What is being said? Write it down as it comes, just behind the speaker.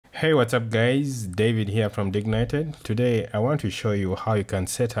Hey, what's up guys? David here from Dignited. Today I want to show you how you can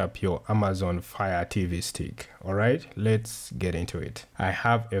set up your Amazon Fire TV stick. Alright, let's get into it. I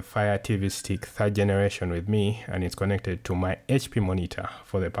have a Fire TV stick 3rd generation with me and it's connected to my HP monitor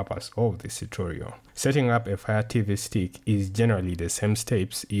for the purpose of this tutorial. Setting up a Fire TV stick is generally the same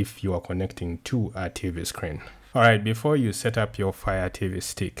steps if you are connecting to a TV screen. Alright, before you set up your Fire TV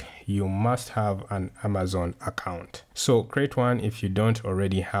stick, you must have an Amazon account. So create one if you don't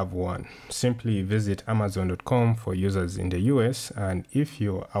already have one. Simply visit amazon.com for users in the US and if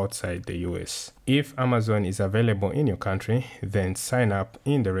you're outside the US. If Amazon is available in your country, then sign up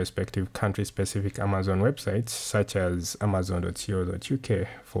in the respective country-specific Amazon websites such as amazon.co.uk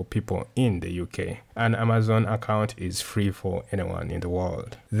for people in the UK. An Amazon account is free for anyone in the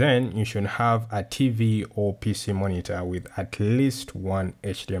world. Then you should have a TV or PC monitor with at least one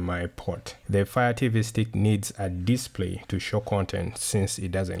HDMI port. The Fire TV stick needs a display to show content since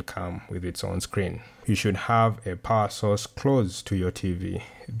it doesn't come with its own screen. You should have a power source close to your TV.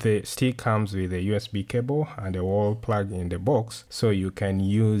 The stick comes with a USB cable and a wall plug in the box, so you can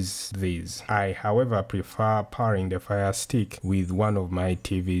use these. I, however, prefer powering the Fire stick with one of my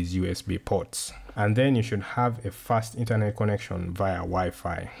TV's USB ports. And then you should have a fast internet connection via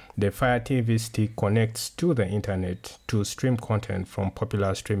Wi-Fi. The Fire TV stick connects to the internet to stream content from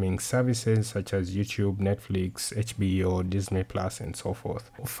popular streaming services such as YouTube, Netflix, HBO, Disney Plus, and so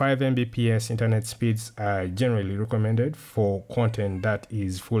forth. 5 Mbps internet speeds are generally recommended for content that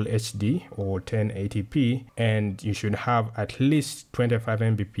is full HD or 1080p, and you should have at least 25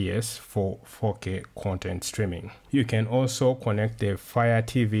 Mbps for 4K content streaming. You can also connect the Fire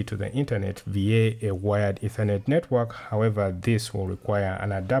TV to the internet via a wired Ethernet network. However, this will require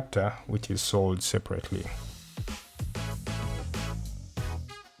an adapter which is sold separately.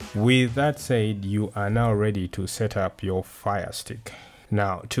 With that said, you are now ready to set up your Fire stick.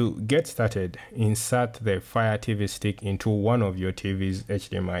 Now, to get started, insert the Fire TV stick into one of your TV's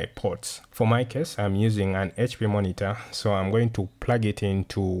HDMI ports. For my case, I'm using an HP monitor, so I'm going to plug it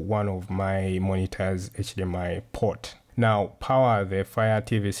into one of my monitor's HDMI port. Now, power the Fire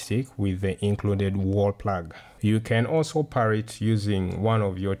TV stick with the included wall plug. You can also power it using one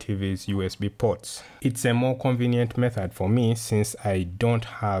of your TV's USB ports. It's a more convenient method for me since I don't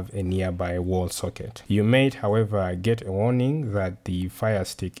have a nearby wall socket. You may, however, get a warning that the Fire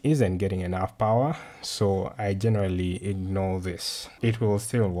stick isn't getting enough power, so I generally ignore this. It will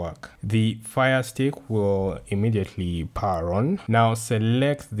still work. The Fire stick will immediately power on. Now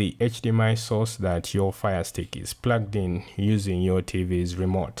select the HDMI source that your Fire stick is plugged in using your TV's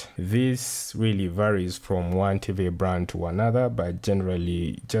remote. This really varies from one TV brand to another, but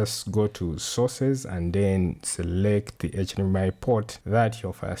generally just go to sources and then select the HDMI port that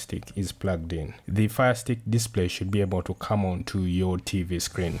your Fire stick is plugged in. The Fire stick display should be able to come onto your TV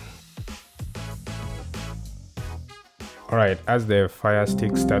screen. Alright, as the Fire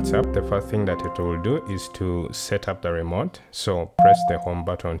stick starts up, the first thing that it will do is to set up the remote. So press the home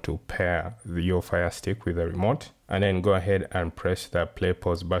button to pair your Fire stick with the remote, and then go ahead and press the play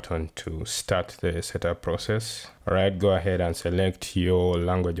pause button to start the setup process. Alright, go ahead and select your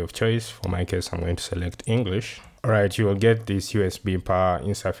language of choice. For my case, I'm going to select English. Alright, you will get this USB power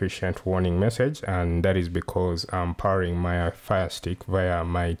insufficient warning message, and that is because I'm powering my Fire stick via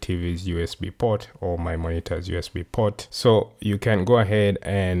my TV's USB port or my monitor's USB port. So you can go ahead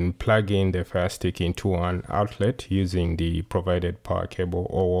and plug in the Fire stick into an outlet using the provided power cable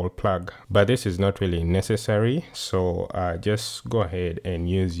or wall plug, but this is not really necessary. So just go ahead and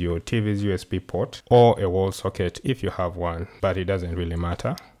use your TV's USB port or a wall socket if you have one, but it doesn't really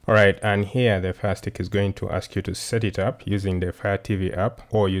matter. Alright, and here the Fire stick is going to ask you to set it up using the Fire TV app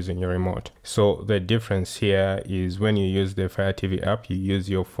or using your remote. So the difference here is when you use the Fire TV app, you use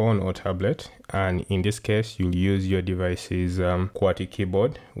your phone or tablet, and in this case you'll use your device's QWERTY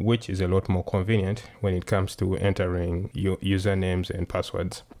keyboard, which is a lot more convenient when it comes to entering your usernames and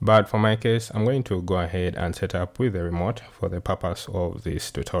passwords. But for my case, I'm going to go ahead and set up with the remote for the purpose of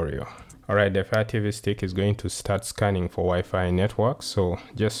this tutorial. Alright, the Fire TV stick is going to start scanning for Wi-Fi networks, so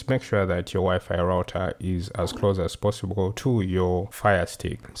just make sure that your Wi-Fi router is as close as possible to your Fire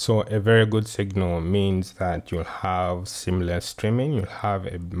stick. So a very good signal means that you'll have seamless streaming, you'll have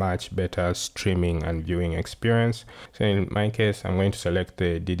a much better streaming and viewing experience. So in my case, I'm going to select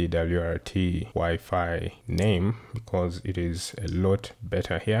the DDWRT Wi-Fi name because it is a lot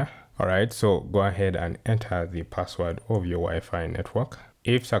better here. Alright, so go ahead and enter the password of your Wi-Fi network.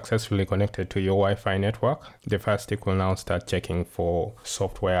 If successfully connected to your Wi-Fi network, the Fire stick will now start checking for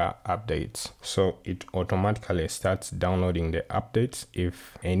software updates. So it automatically starts downloading the updates,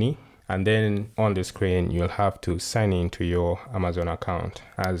 if any, And then on the screen, you'll have to sign into your Amazon account.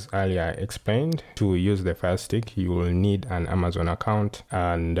 As earlier explained, to use the Fire Stick, you will need an Amazon account,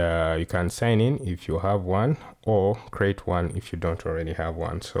 and you can sign in if you have one or create one if you don't already have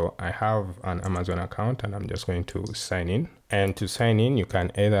one. So I have an Amazon account and I'm just going to sign in. And to sign in, you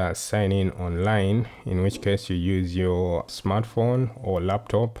can either sign in online, in which case you use your smartphone or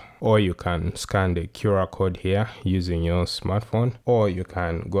laptop, or you can scan the QR code here using your smartphone, or you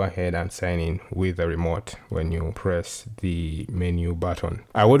can go ahead and sign in with the remote when you press the menu button.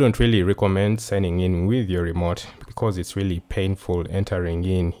 I wouldn't really recommend signing in with your remote because it's really painful entering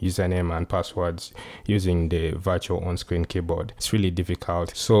in username and passwords using the virtual on-screen keyboard. It's really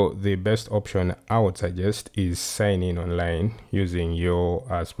difficult. So the best option I would suggest is sign in online using your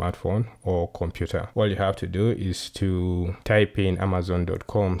smartphone or computer. All you have to do is to type in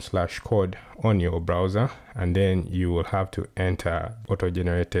amazon.com/code on your browser, and then you will have to enter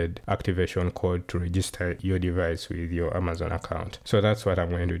auto-generated activation code to register your device with your Amazon account. So that's what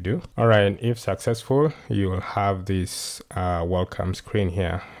I'm going to do. All right, if successful, you will have this welcome screen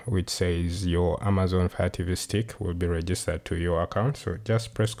here which says your Amazon Fire TV Stick will be registered to your account. So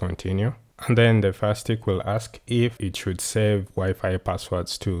just press continue. And then the Fire Stick will ask if it should save Wi-Fi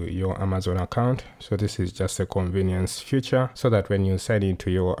passwords to your Amazon account. So this is just a convenience feature so that when you sign into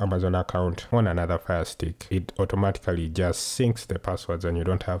your Amazon account on another Fire Stick, it automatically just syncs the passwords and you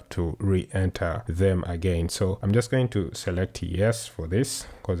don't have to re-enter them again. So I'm just going to select yes for this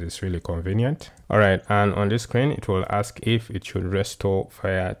because it's really convenient. All right, and on this screen, it will ask if it should restore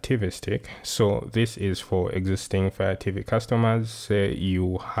Fire TV Stick. So this is for existing Fire TV customers. Say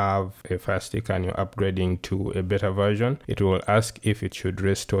you have a Fire Stick and you're upgrading to a better version. It will ask if it should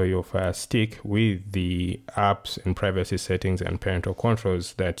restore your Fire Stick with the apps and privacy settings and parental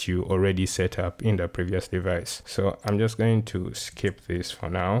controls that you already set up in the previous device. So I'm just going to skip this for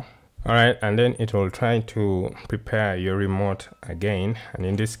now. All right, and then it will try to prepare your remote again, and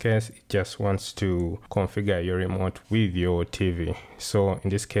in this case it just wants to configure your remote with your TV. So in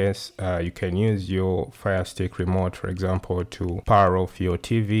this case you can use your Fire Stick remote, for example, to power off your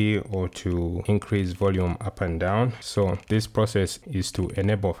TV or to increase volume up and down. So this process is to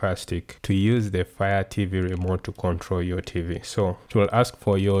enable Fire Stick to use the Fire TV remote to control your TV. So it will ask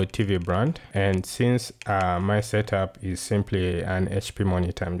for your TV brand, and since my setup is simply an HP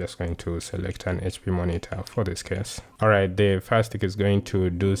monitor, I'm just going to select an HP monitor for this case. All right, the Fire Stick is going to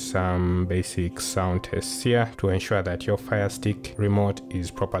do some basic sound tests here to ensure that your Fire Stick remote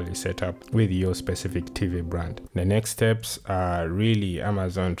is properly set up with your specific TV brand. The next steps are really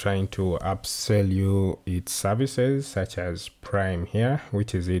Amazon trying to upsell you its services such as Prime here,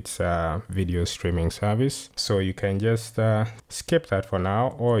 which is its video streaming service. So you can just skip that for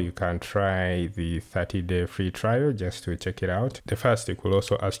now, or you can try the 30-day free trial just to check it out. The Fire Stick will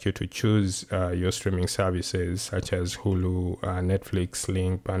also ask you to choose your streaming services such as Hulu, Netflix,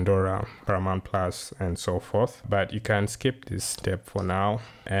 Link, Pandora, Paramount Plus, and so forth. But you can skip this step for now.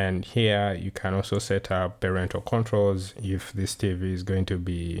 And here you can also set up parental controls if this TV is going to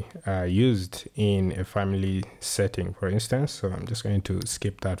be used in a family setting, for instance. So I'm just going to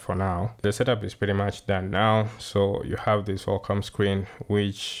skip that for now. The setup is pretty much done now. So you have this welcome screen,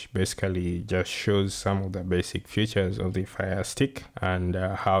 which basically just shows some of the basic features of the Fire Stick and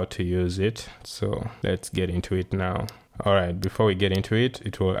how to use it. So let's get into it now. All right, before we get into it,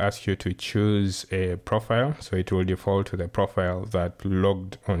 it will ask you to choose a profile. So it will default to the profile that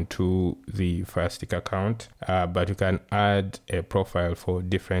logged onto the Fire Stick account, but you can add a profile for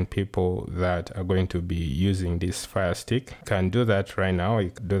different people that are going to be using this Fire Stick. You can do that right now, you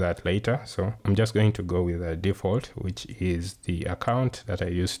can do that later. So I'm just going to go with a default, which is the account that I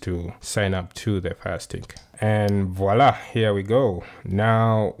used to sign up to the Fire Stick. And voila, here we go.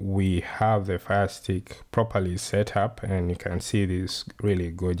 Now we have the Fire Stick properly set up, and you can see this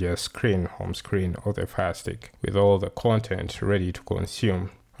really gorgeous screen, home screen of the Fire Stick with all the content ready to consume.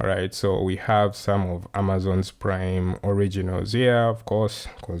 All right, so we have some of Amazon's Prime originals here, of course,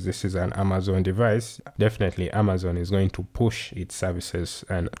 because this is an Amazon device. Definitely Amazon is going to push its services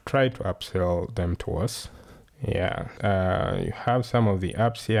and try to upsell them to us. Yeah, you have some of the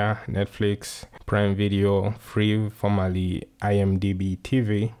apps here: Netflix, Prime Video, Free, formerly IMDb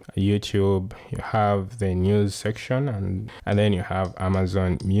TV, YouTube. You have the news section, and then you have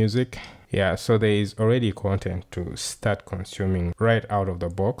Amazon Music. Yeah, so there is already content to start consuming right out of the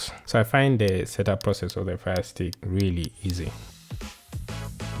box. So I find the setup process of the Fire Stick really easy.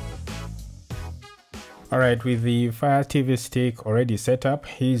 Alright, with the Fire TV Stick already set up,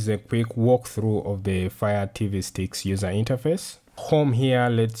 here's a quick walkthrough of the Fire TV Stick's user interface. Home here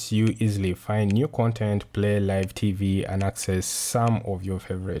lets you easily find new content, play live TV, and access some of your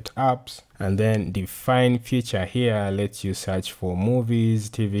favorite apps. And then the Find feature here lets you search for movies,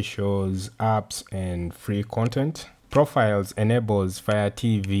 TV shows, apps, and free content. Profiles enables Fire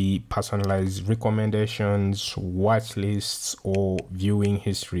TV personalized recommendations, watch lists, or viewing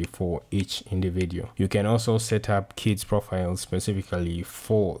history for each individual. You can also set up kids profiles specifically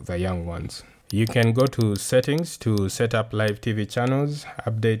for the young ones. You can go to settings to set up live TV channels,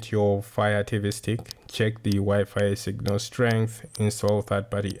 update your Fire TV Stick, check the Wi-Fi signal strength, install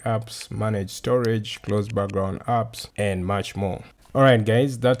third-party apps, manage storage, close background apps, and much more. Alright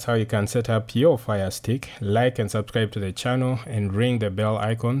guys, that's how you can set up your Fire Stick. Like and subscribe to the channel and ring the bell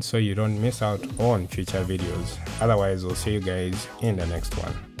icon so you don't miss out on future videos. Otherwise, I'll see you guys in the next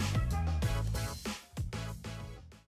one.